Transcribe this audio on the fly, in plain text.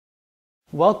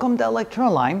Welcome to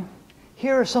Electroline.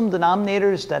 Here are some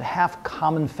denominators that have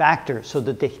common factors. So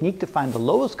the technique to find the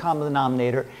lowest common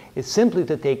denominator is simply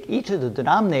to take each of the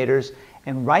denominators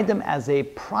and write them as a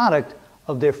product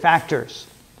of their factors.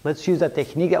 Let's use that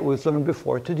technique that we've learned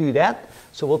before to do that.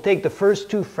 So we'll take the first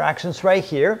two fractions right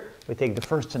here. We take the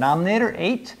first denominator,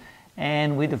 8,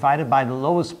 and we divide it by the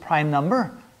lowest prime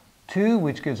number, 2,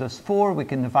 which gives us 4. We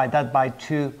can divide that by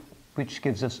 2, which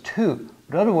gives us 2.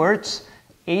 In other words,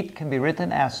 8 can be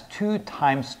written as 2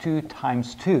 times 2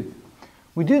 times 2.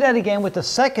 We do that again with the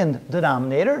second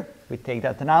denominator. We take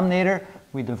that denominator,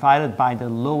 we divide it by the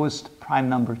lowest prime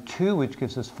number 2, which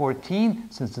gives us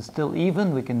 14. Since it's still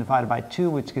even, we can divide it by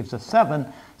 2, which gives us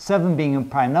 7. 7 being a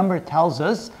prime number tells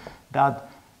us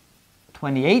that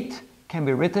 28 can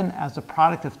be written as the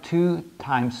product of 2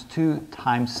 times 2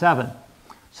 times 7.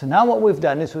 So now what we've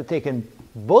done is we've taken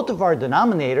both of our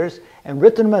denominators and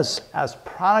written them as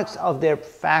products of their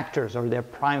factors or their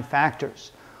prime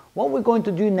factors. What we're going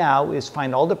to do now is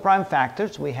find all the prime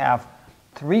factors. We have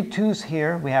 3 2's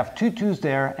here, we have 2 2's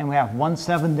there, and we have 1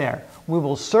 7 there. We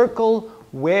will circle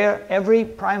where every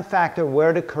prime factor,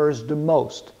 where it occurs the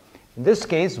most. In this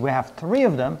case, we have 3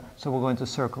 of them, so we're going to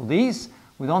circle these.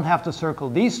 We don't have to circle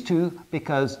these 2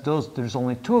 because there's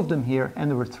only 2 of them here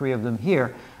and there were 3 of them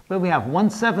here. But we have 1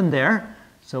 7 there,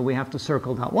 so we have to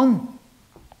circle that one.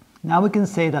 Now we can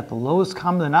say that the lowest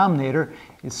common denominator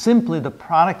is simply the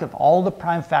product of all the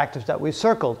prime factors that we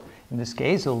circled. In this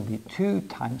case, it will be 2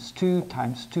 times 2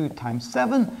 times 2 times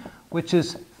 7, which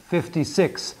is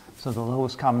 56. So the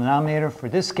lowest common denominator for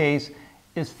this case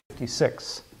is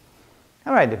 56.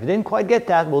 All right, if you didn't quite get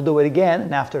that, we'll do it again.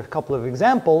 And after a couple of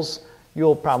examples,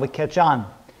 you'll probably catch on.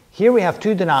 Here we have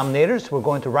 2 denominators. We're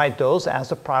going to write those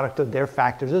as a product of their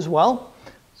factors as well.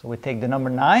 So we take the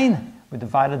number 9, we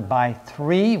divide it by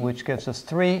 3, which gives us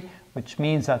 3, which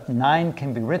means that 9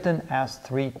 can be written as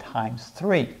 3 times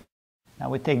 3.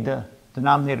 Now we take the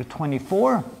denominator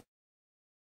 24.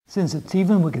 Since it's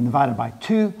even, we can divide it by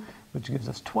 2, which gives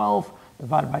us 12.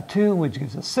 Divided by 2, which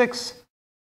gives us 6.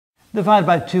 Divided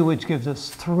by 2, which gives us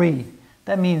 3.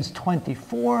 That means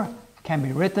 24 can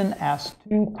be written as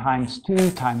 2 times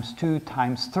 2 times 2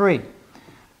 times 3.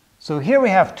 So here we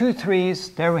have 2 3's,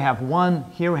 there we have 1,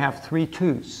 here we have 3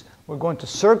 2's. We're going to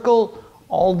circle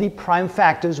all the prime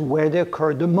factors where they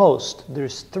occur the most.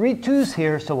 There's 3 2's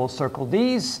here, so we'll circle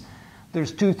these.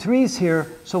 There's 2 3's here,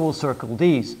 so we'll circle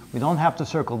these. We don't have to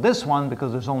circle this one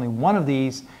because there's only one of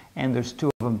these, and there's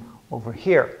 2 of them over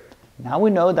here. Now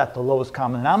we know that the lowest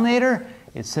common denominator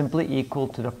is simply equal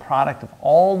to the product of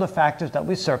all the factors that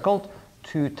we circled.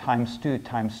 2 times 2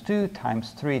 times 2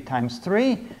 times 3 times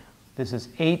 3. This is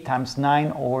 8 times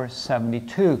 9, or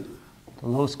 72. The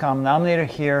lowest common denominator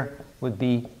here would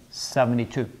be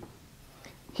 72.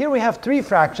 Here we have 3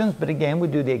 fractions, but again we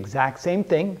do the exact same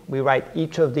thing. We write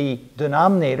each of the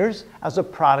denominators as a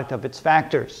product of its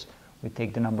factors. We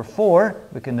take the number 4,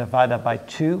 we can divide that by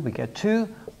 2, we get 2,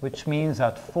 which means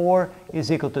that 4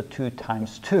 is equal to 2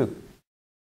 times 2.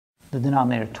 The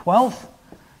denominator 12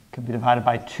 can be divided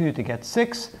by 2 to get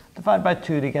 6, divided by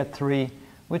 2 to get 3,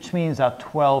 which means that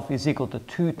 12 is equal to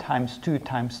 2 times 2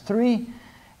 times 3.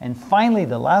 And finally,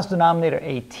 the last denominator,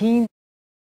 18,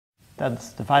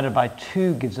 that's divided by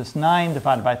 2 gives us 9,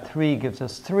 divided by 3 gives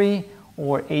us 3,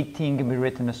 or 18 can be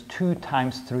written as 2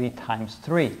 times 3 times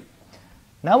 3.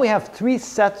 Now we have 3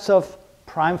 sets of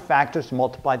prime factors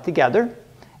multiplied together,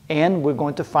 and we're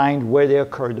going to find where they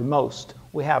occur the most.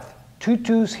 We have 2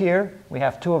 2's here, we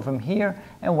have 2 of them here,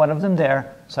 and 1 of them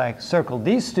there. So I circled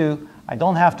these 2. I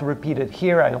don't have to repeat it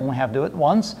here, I only have to do it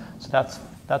once, so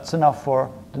that's enough for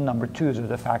the number 2's, or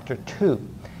the factor 2.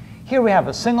 Here we have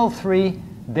a single 3,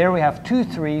 there we have 2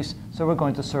 3's, so we're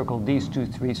going to circle these 2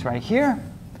 3's right here.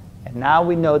 And now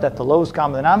we know that the lowest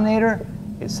common denominator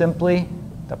is simply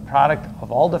the product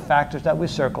of all the factors that we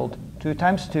circled. 2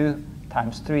 times 2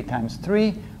 times 3 times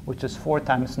 3, which is 4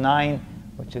 times 9,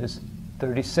 which is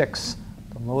 36.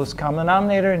 The lowest common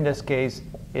denominator in this case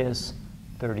is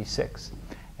 36.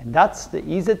 And that's the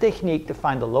easy technique to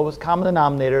find the lowest common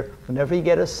denominator. Whenever you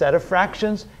get a set of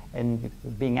fractions and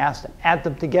you're being asked to add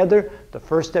them together, the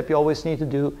first step you always need to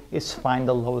do is find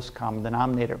the lowest common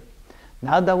denominator.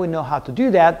 Now that we know how to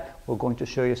do that, we're going to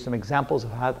show you some examples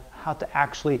of how to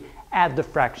actually add the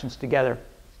fractions together.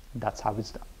 And that's how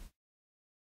it's done.